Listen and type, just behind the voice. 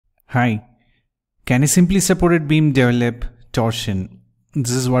Hi, can a simply supported beam develop torsion?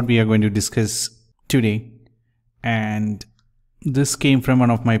 This is what we are going to discuss today, and this came from one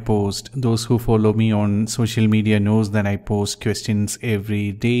of my posts. Those who follow me on social media knows that I post questions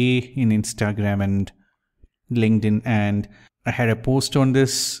every day in Instagram and LinkedIn, and I had a post on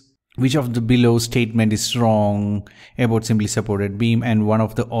this. Which of the below statement is wrong about simply supported beam? And one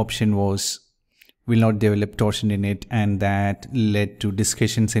of the option was will not develop torsion in it, and that led to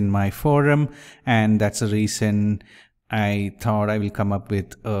discussions in my forum, and that's the reason I thought I will come up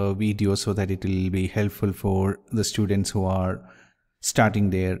with a video so that it will be helpful for the students who are starting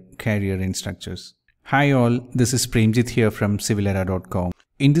their career in structures. Hi all, this is Premjit here from civilara.com.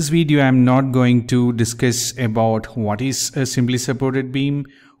 In this video, I'm not going to discuss about what is a simply supported beam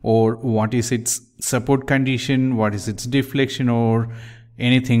or what is its support condition, what is its deflection, or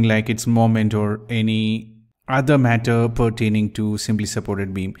anything like its moment or any other matter pertaining to simply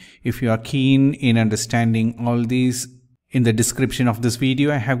supported beam. If you are keen in understanding all these, in the description of this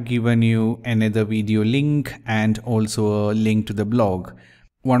video I have given you another video link and also a link to the blog.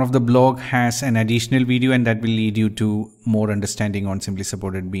 One of the blog has an additional video and that will lead you to more understanding on simply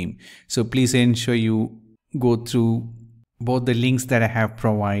supported beam. So please ensure you go through both the links that I have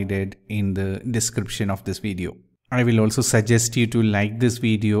provided in the description of this video. I will also suggest you to like this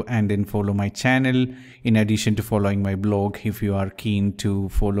video and then follow my channel in addition to following my blog if you are keen to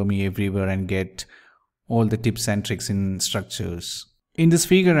follow me everywhere and get all the tips and tricks in structures. In this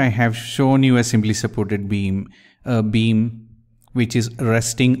figure I have shown you a simply supported beam, a beam which is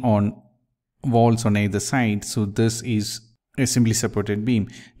resting on walls on either side. So this is a simply supported beam.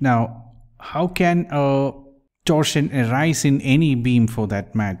 Now how can a torsion arise in any beam for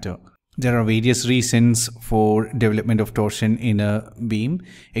that matter? There are various reasons for development of torsion in a beam.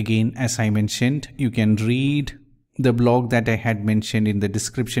 Again, as I mentioned, you can read the blog that I had mentioned in the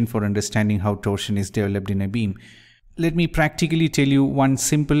description for understanding how torsion is developed in a beam. Let me practically tell you one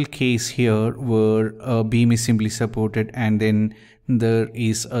simple case here where a beam is simply supported and then there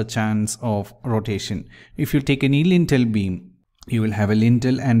is a chance of rotation. If you take any lintel beam, you will have a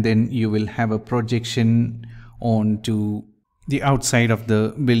lintel and then you will have a projection onto the outside of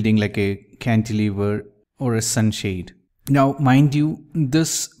the building like a cantilever or a sunshade. Now mind you,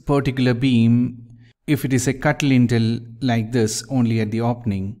 this particular beam, if it is a cut lintel like this only at the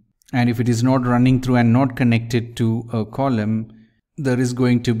opening, and if it is not running through and not connected to a column, there is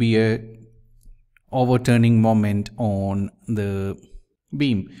going to be a overturning moment on the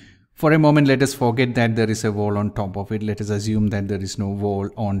beam. For a moment, let us forget that there is a wall on top of it. Let us assume that there is no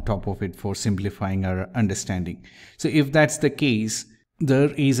wall on top of it for simplifying our understanding. So if that's the case, there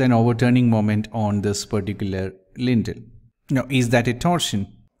is an overturning moment on this particular lintel. Now, is that a torsion?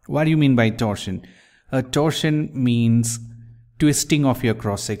 What do you mean by torsion? A torsion means twisting of your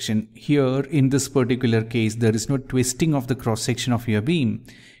cross section. Here, in this particular case, there is no twisting of the cross section of your beam.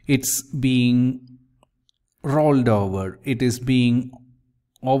 It's being rolled over. It is being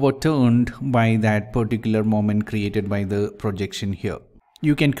overturned by that particular moment created by the projection here.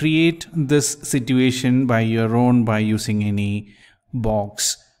 You can create this situation by your own by using any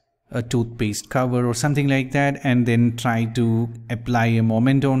box, a toothpaste cover or something like that, and then try to apply a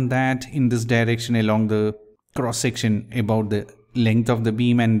moment on that in this direction along the cross section about the length of the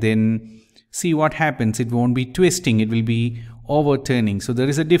beam, and then see what happens. It won't be twisting, it will be overturning. So there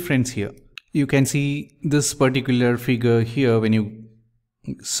is a difference here. You can see this particular figure here when you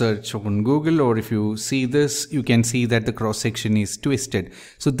search on Google, or if you see this, you can see that the cross section is twisted.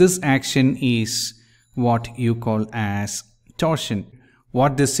 So this action is what you call as torsion.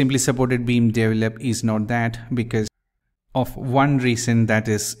 What this simply supported beam develop is not that, because of one reason, that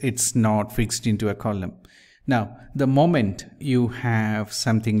is it's not fixed into a column. Now the moment you have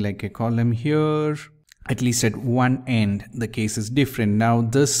something like a column here, at least at one end, the case is different. Now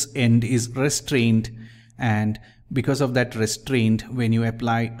this end is restrained, and because of that restraint, when you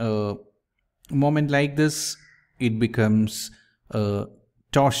apply a moment like this, it becomes a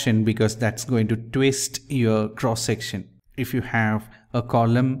torsion because that's going to twist your cross section. If you have a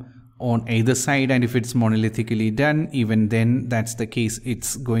column on either side and if it's monolithically done, even then that's the case,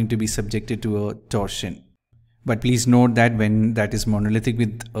 it's going to be subjected to a torsion. But please note that when that is monolithic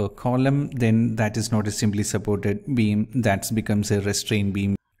with a column, then that is not a simply supported beam, that becomes a restrained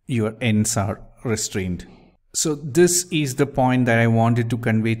beam. Your ends are restrained. So this is the point that I wanted to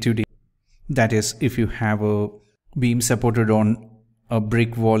convey today. That is, if you have a beam supported on a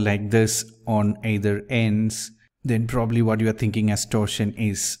brick wall like this on either ends, then probably what you are thinking as torsion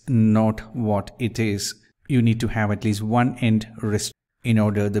is not what it is. You need to have at least one end restrained in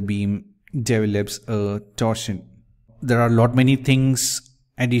order the beam develops a torsion. There are many things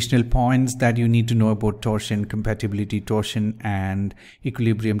additional points that you need to know about torsion, compatibility torsion, and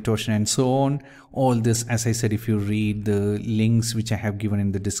equilibrium torsion, and so on. All this, as I said, if you read the links which I have given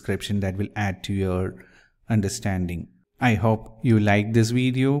in the description, that will add to your understanding. I hope you liked this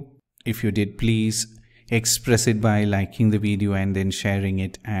video. If you did, please express it by liking the video and then sharing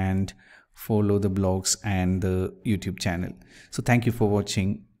it, and follow the blogs and the YouTube channel. So thank you for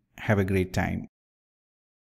watching. Have a great time.